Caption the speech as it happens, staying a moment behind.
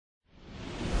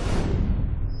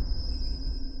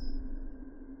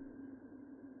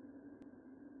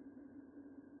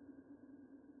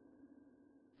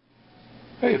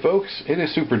Hey folks, it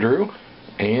is Supradrew,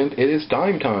 and it is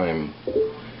dime time.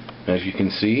 As you can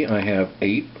see, I have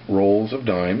 8 rolls of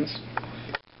dimes.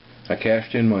 I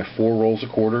cashed in my 4 rolls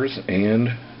of quarters, and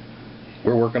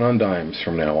we're working on dimes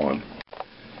from now on.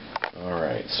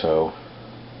 Alright, so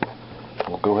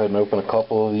we'll go ahead and open a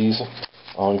couple of these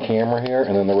on camera here,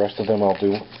 and then the rest of them I'll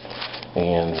do,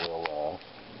 and we'll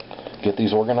get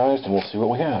these organized, and we'll see what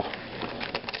we have.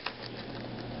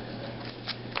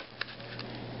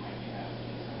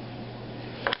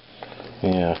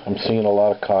 Yeah, I'm seeing a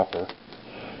lot of copper.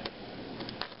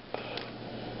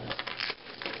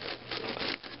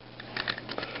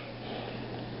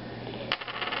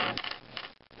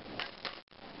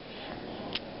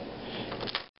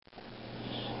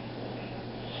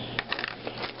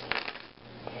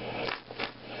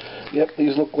 Yep,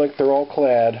 these look like they're all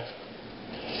clad.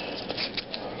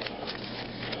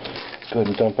 Let's go ahead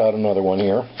and dump out another one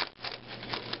here.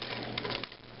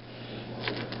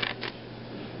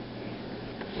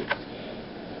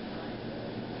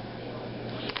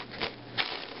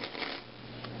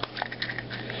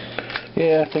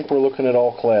 Yeah, I think we're looking at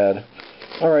all clad.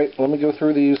 Alright, let me go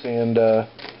through these and I'll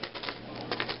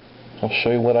show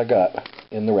you what I got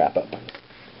in the wrap-up.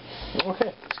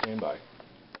 Okay, stand by.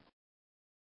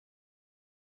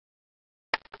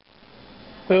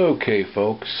 Okay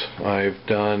folks, I've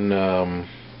done,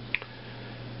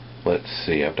 let's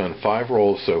see, I've done 5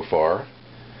 rolls so far,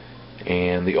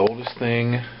 and the oldest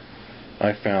thing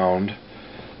I found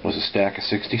was a stack of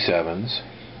 67s.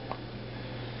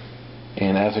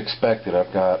 And as expected,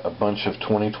 I've got a bunch of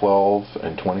 2012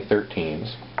 and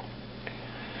 2013s.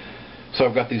 So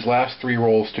I've got these last 3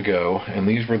 rolls to go, and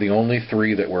these were the only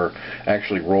 3 that were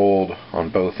actually rolled on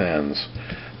both ends.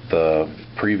 The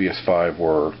previous 5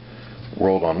 were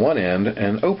rolled on one end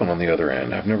and open on the other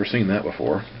end. I've never seen that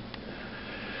before.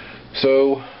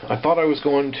 So I thought I was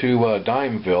going to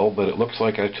Dimeville, but it looks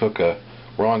like I took a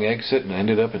wrong exit and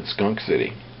ended up in Skunk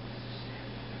City.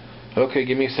 Okay,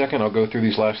 give me a second. I'll go through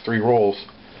these last 3 rolls.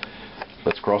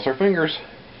 Let's cross our fingers.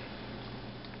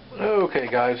 Okay,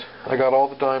 guys. I got all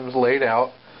the dimes laid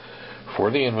out for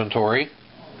the inventory.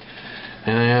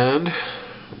 And,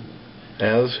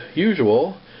 as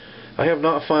usual, I have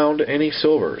not found any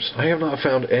silvers. I have not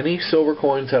found any silver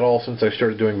coins at all since I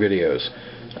started doing videos.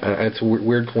 It's a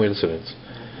weird coincidence.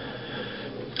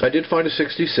 I did find a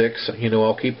 66. You know,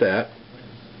 I'll keep that.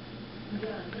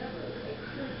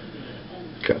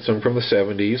 Got some from the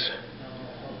 70s.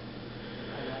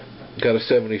 Got a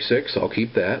 76, I'll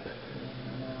keep that.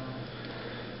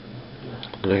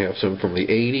 And I have some from the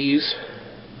 80s.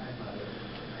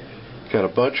 Got a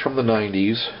bunch from the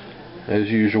 90s. As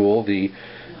usual, the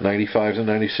 95s and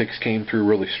 96 came through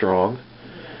really strong.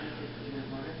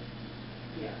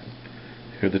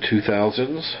 Here are the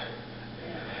 2000s.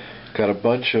 Got a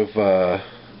bunch of,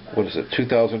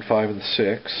 2005 and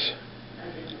 6.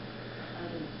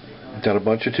 Got a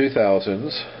bunch of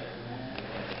 2000s.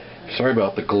 Sorry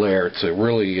about the glare. It's a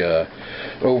really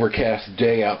overcast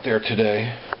day out there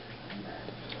today.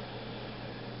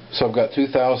 So I've got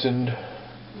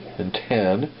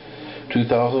 2010,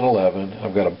 2011.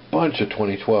 I've got a bunch of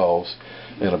 2012s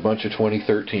and a bunch of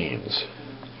 2013s.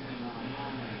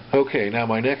 Okay, now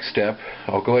my next step,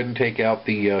 I'll go ahead and take out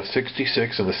the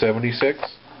 66 and the 76.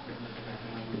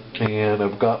 And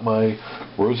I've got my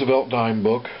Roosevelt dime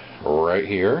book right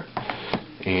here.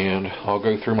 And I'll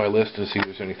go through my list and see if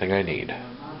there's anything I need.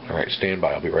 Alright, stand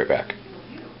by. I'll be right back.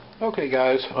 Okay,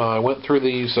 guys. I went through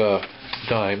these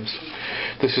dimes.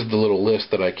 This is the little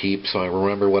list that I keep, so I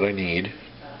remember what I need.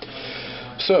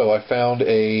 So, I found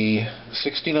a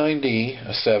 69D,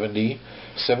 a 70,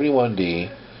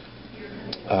 71D,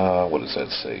 what does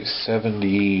that say?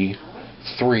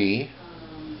 73,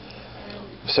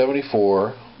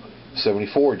 74,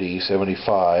 74D,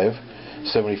 75,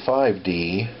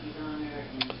 75D,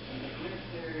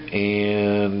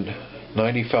 and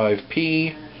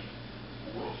 95P.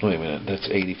 Wait a minute, that's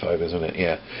 85, isn't it?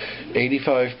 Yeah,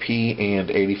 85P and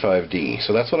 85D.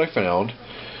 So that's what I found,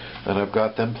 and I've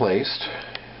got them placed.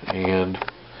 And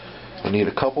I need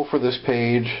a couple for this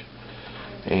page,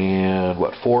 and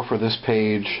 4 for this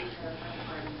page,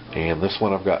 and this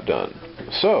one I've got done.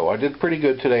 So I did pretty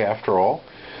good today after all.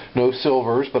 No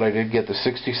silvers, but I did get the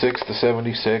 66, the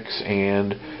 76,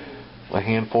 and a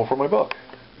handful for my book.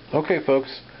 Okay,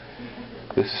 folks.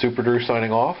 This is Supradrew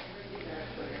signing off.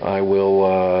 I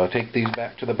will take these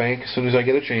back to the bank as soon as I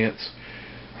get a chance,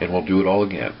 and we'll do it all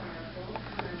again.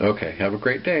 Okay, have a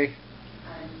great day.